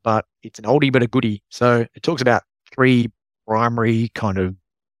book, but it's an oldie but a goodie. So it talks about three primary kind of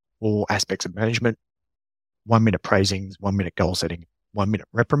all aspects of management: 1 minute praisings, 1 minute goal setting, 1 minute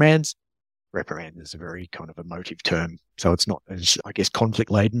reprimands. Reprimand is a very kind of emotive term, so it's not as, I guess,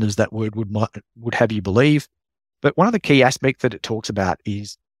 conflict laden as that word would have you believe. But one of the key aspects that it talks about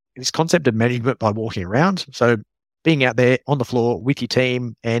is this concept of management by walking around. So being out there on the floor with your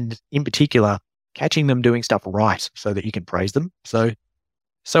team, and in particular, catching them doing stuff right so that you can praise them. So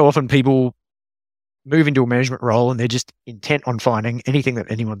often people move into a management role and they're just intent on finding anything that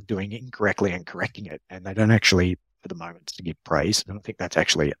anyone's doing incorrectly and correcting it. And they don't actually, for the moment, to give praise. And I think that's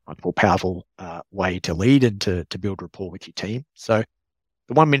actually a much more powerful way to lead and to build rapport with your team. So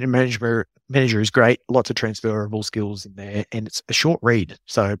the 1 minute manager is great. Lots of transferable skills in there, and it's a short read.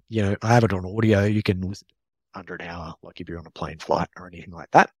 So, I have it on audio. You can listen under an hour, like if you're on a plane flight or anything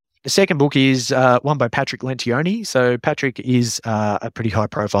like that. The second book is one by Patrick Lencioni. So Patrick is a pretty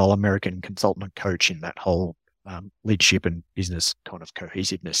high-profile American consultant and coach in that whole leadership and business kind of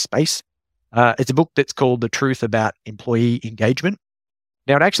cohesiveness space. It's a book that's called The Truth About Employee Engagement.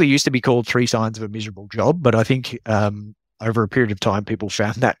 Now, it actually used to be called 3 Signs of a Miserable Job, but I think over a period of time, people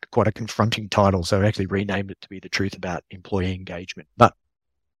found that quite a confronting title, so I actually renamed it to be The Truth About Employee Engagement. But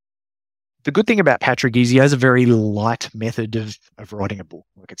the good thing about Patrick is he has a very light method of writing a book.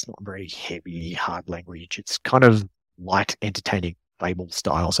 Like, it's not very heavy, hard language. It's kind of light, entertaining fable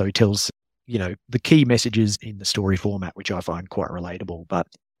style. So he tells, the key messages in the story format, which I find quite relatable. But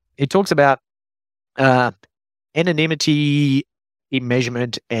it talks about anonymity,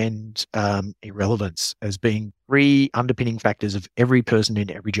 immeasurement, and irrelevance as being 3 underpinning factors of every person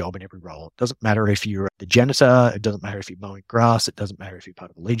in every job and every role. It doesn't matter if you're the janitor. It doesn't matter if you're mowing grass. It doesn't matter if you're part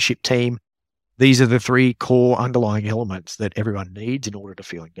of a leadership team. These are the 3 core underlying elements that everyone needs in order to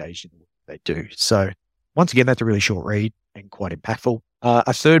feel engaged in what they do. So once again, that's a really short read and quite impactful.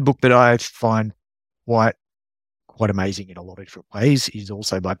 A third book that I find quite amazing in a lot of different ways is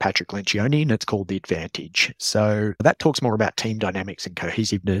also by Patrick Lencioni, and it's called The Advantage. So that talks more about team dynamics and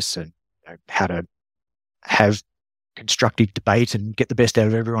cohesiveness and how to have constructive debate and get the best out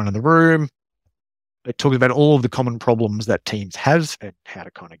of everyone in the room. It talks about all of the common problems that teams have and how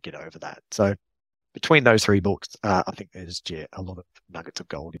to kind of get over that. So between those 3 books, I think there's a lot of nuggets of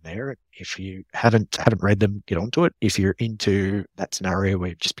gold in there. If you haven't read them, get onto it. If you're into that scenario where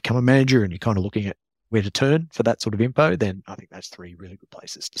you've just become a manager and you're kind of looking at where to turn for that sort of info, then I think that's 3 really good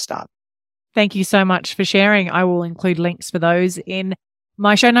places to start. Thank you so much for sharing. I will include links for those in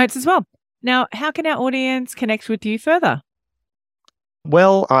my show notes as well. Now, how can our audience connect with you further?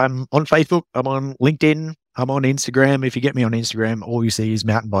 Well, I'm on Facebook, I'm on LinkedIn, I'm on Instagram. If you get me on Instagram, all you see is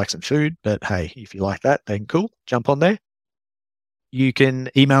mountain bikes and food. But hey, if you like that, then cool. Jump on there. You can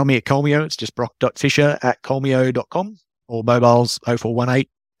email me at Colmio. It's just brock.fisher@colmio.com or mobiles 0418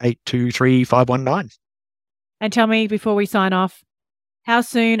 823 519. And tell me before we sign off, how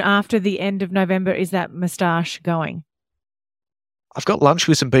soon after the end of November is that moustache going? I've got lunch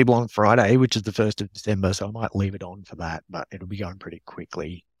with some people on Friday, which is the 1st of December, so I might leave it on for that, but it'll be going pretty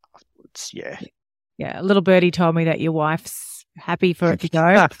quickly afterwards. Yeah. Yeah, a little birdie told me that your wife's happy for it to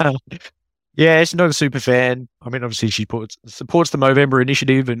go. Yeah, she's not a super fan. I mean, obviously she supports the Movember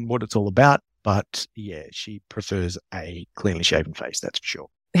initiative and what it's all about, but yeah, she prefers a cleanly shaven face, that's for sure.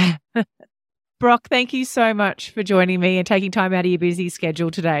 Brock, thank you so much for joining me and taking time out of your busy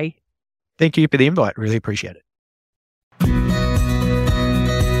schedule today. Thank you for the invite. Really appreciate it.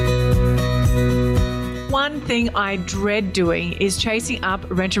 One thing I dread doing is chasing up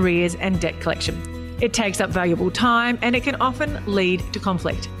rent arrears and debt collection. It takes up valuable time and it can often lead to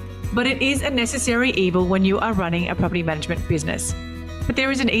conflict. But it is a necessary evil when you are running a property management business. But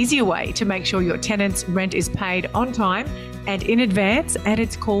there is an easier way to make sure your tenants' rent is paid on time and in advance, and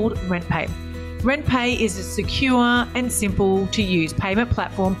it's called RentPay. RentPay is a secure and simple to use payment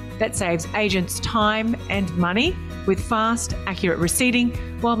platform that saves agents time and money with fast, accurate receipting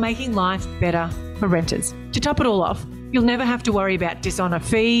while making life better for renters. To top it all off, you'll never have to worry about dishonor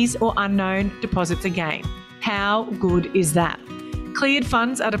fees or unknown deposits again. How good is that? Cleared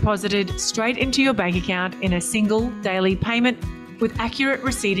funds are deposited straight into your bank account in a single daily payment with accurate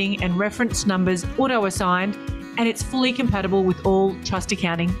receipting and reference numbers auto-assigned, and it's fully compatible with all trust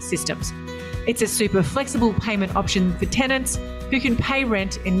accounting systems. It's a super flexible payment option for tenants who can pay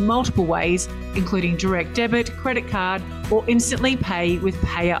rent in multiple ways, including direct debit, credit card, or instantly pay with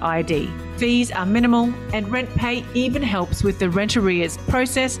Payer ID. Fees are minimal, and RentPay even helps with the rent arrears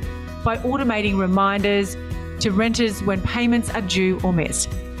process by automating reminders to renters when payments are due or missed.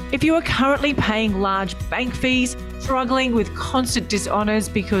 If you are currently paying large bank fees, struggling with constant dishonors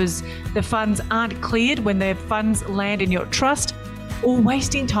because the funds aren't cleared when their funds land in your trust, or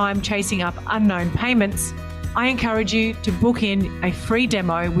wasting time chasing up unknown payments, I encourage you to book in a free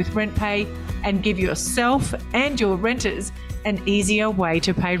demo with RentPay and give yourself and your renters an easier way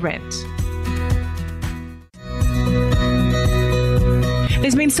to pay rent.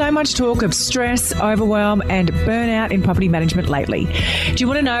 There's been so much talk of stress, overwhelm, and burnout in property management lately. Do you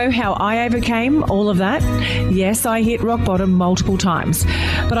want to know how I overcame all of that? Yes, I hit rock bottom multiple times,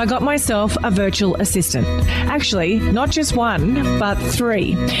 but I got myself a virtual assistant. Actually, not just one, but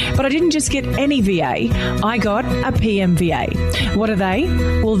 3. But I didn't just get any VA, I got a PMVA. What are they?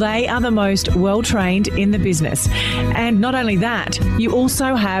 Well, they are the most well-trained in the business. And not only that, you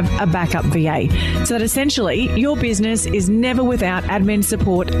also have a backup VA, so that essentially your business is never without admin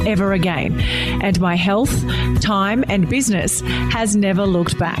support ever again. And my health, time, and business has never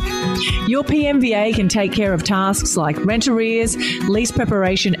looked back. Your PMVA can take care of tasks like rent arrears, lease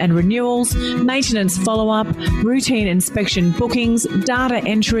preparation and renewals, maintenance follow-up, routine inspection bookings, data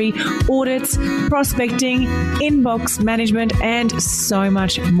entry, audits, prospecting, inbox management, and so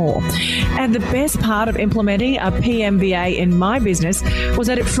much more. And the best part of implementing a PMVA in my business was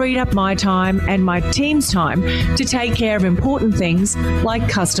that it freed up my time and my team's time to take care of important things like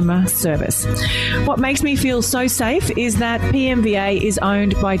customer service. What makes me feel so safe is that PMVA is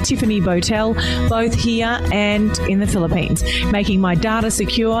owned by Tiffany Botel, both here and in the Philippines, making my data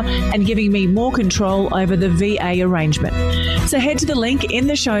secure and giving me more control over the VA arrangement. So head to the link in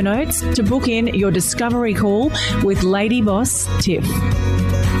the show notes to book in your discovery call with Lady Boss Tiff.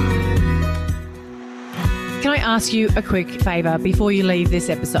 Can I ask you a quick favour before you leave this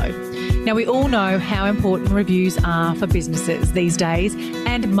episode? Now, we all know how important reviews are for businesses these days,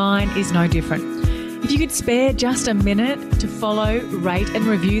 and mine is no different. If you could spare just a minute to follow, rate and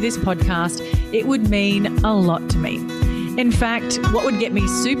review this podcast, it would mean a lot to me. In fact, what would get me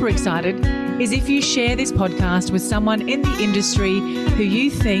super excited is if you share this podcast with someone in the industry who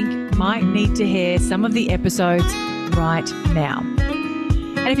you think might need to hear some of the episodes right now.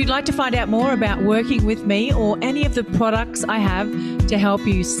 And if you'd like to find out more about working with me or any of the products I have to help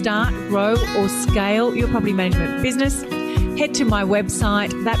you start, grow or scale your property management business, head to my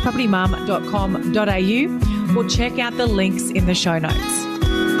website, thatpropertymum.com.au, or check out the links in the show notes.